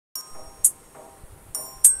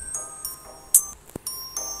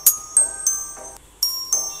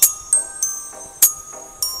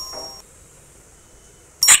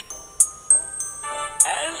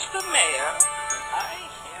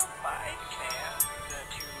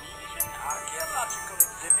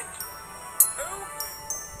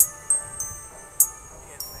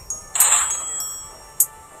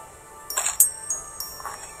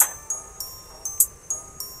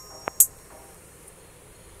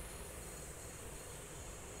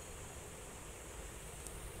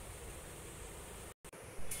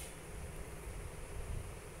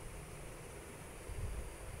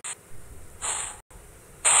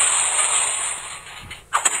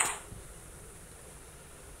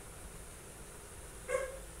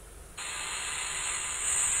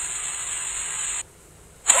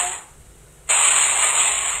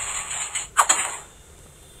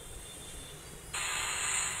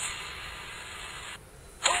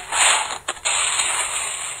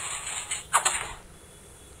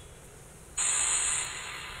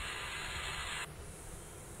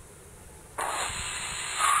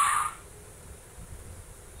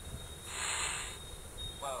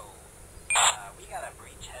got a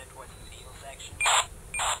breach headed towards the steel section.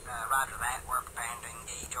 Roger that. We're preparing to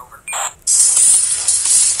engage. Over.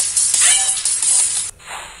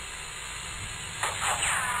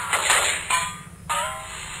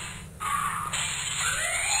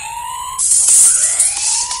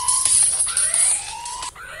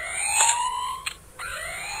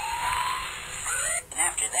 And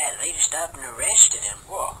after that, they just stopped and arrested him.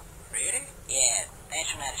 Whoa, really? Yeah,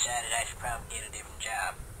 that's when I decided I should probably get a different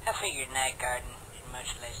job. I figured night guarding is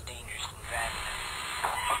much less dangerous than driving a...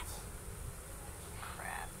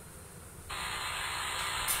 Crap.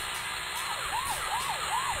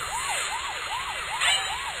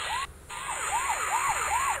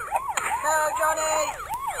 No, Johnny!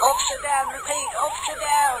 Officer down, repeat, officer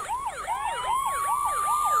down!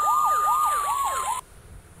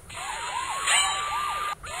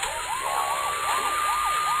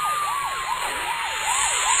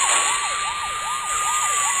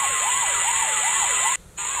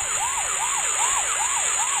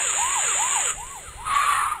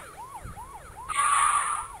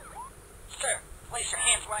 Sir, place your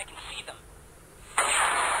hands where I can see them.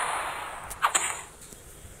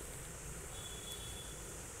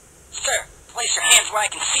 Sir, place your hands where I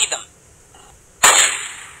can see them.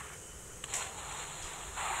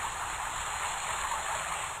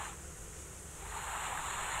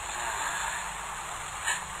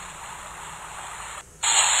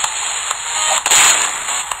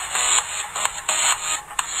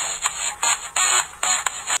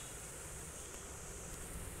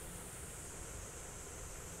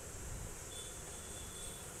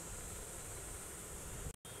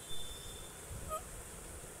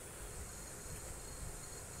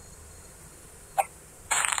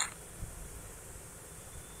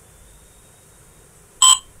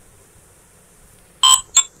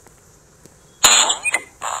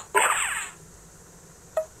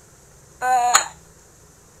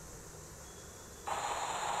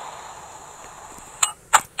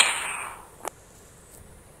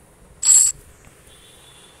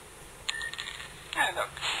 Hey, look,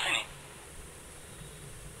 Penny.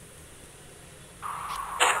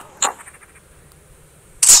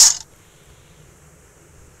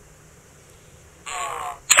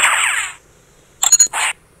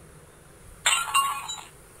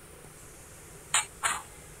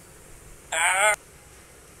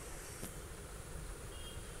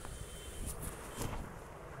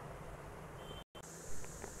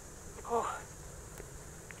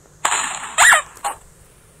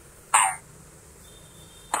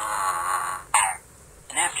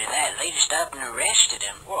 And after that, they just stopped and arrested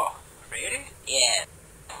him. Whoa, really? Yeah.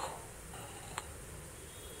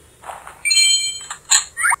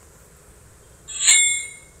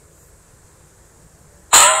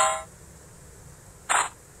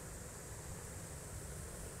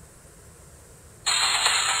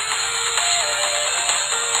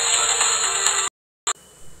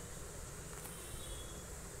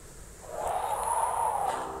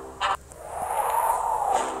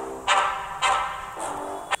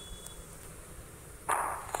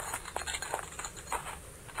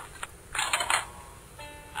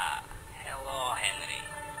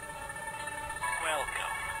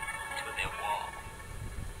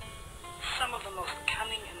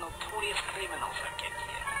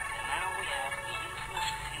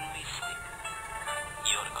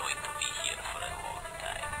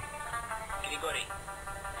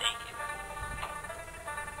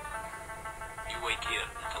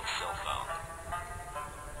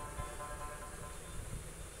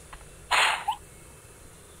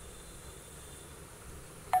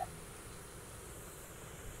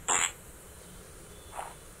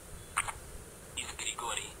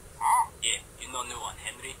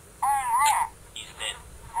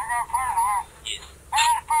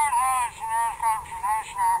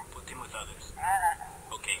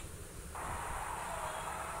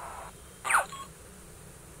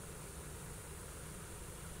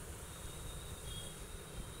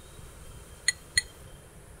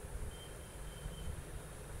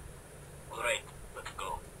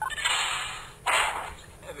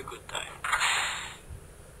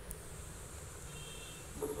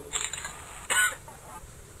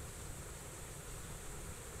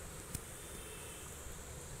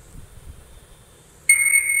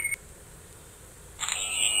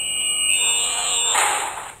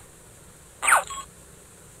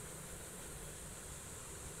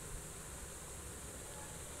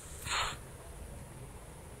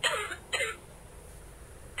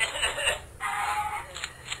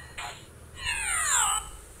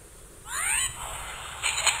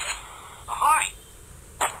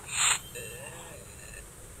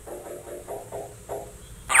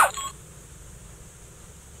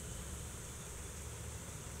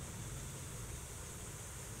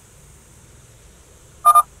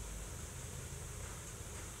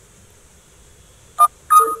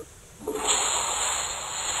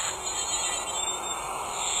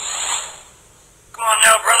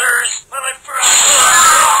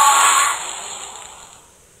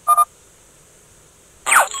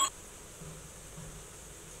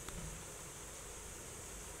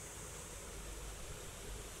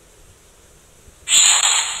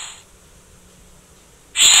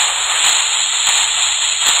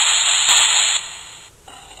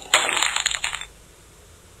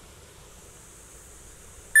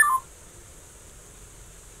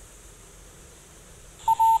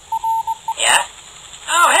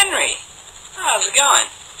 going?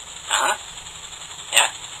 Uh-huh.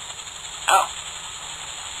 Yeah. Oh.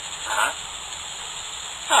 Uh-huh.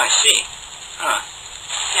 Oh, I see. Huh.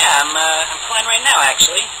 Yeah, I'm flying right now,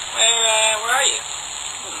 actually. Where are you?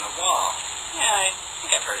 The wall. Yeah, I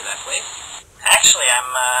think I've heard of that place. Actually,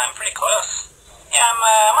 I'm pretty close. Yeah,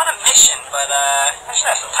 I'm on a mission, but, I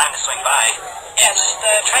should have some time to swing by. Yeah, just,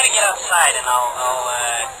 try to get outside and I'll,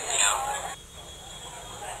 you know.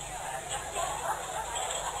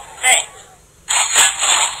 Hey!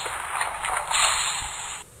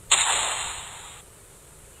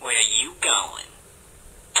 Where are you going?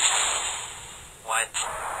 What?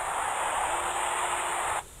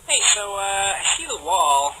 Hey, so, I see the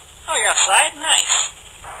wall. Oh, you're outside? Nice.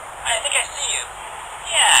 I think I see you.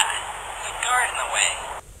 Yeah, there's a guard in the way.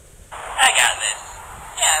 I got this.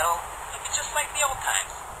 Yeah, it'll be just like the old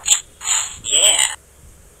times. Yeah.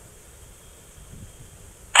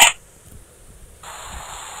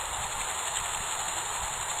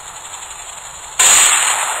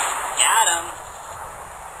 Got him.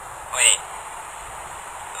 Wait.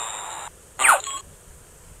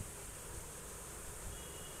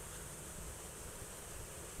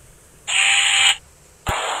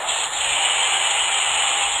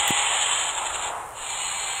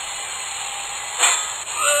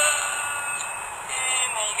 And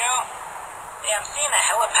there you go. Yeah, I'm seeing a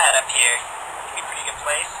helipad up here. Could be a pretty good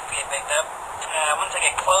place to get picked up. Once I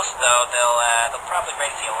get close, though, they'll probably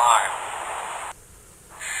raise the alarm.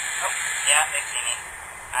 Oh, yeah, they see me.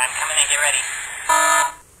 I'm coming in. Get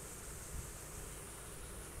ready.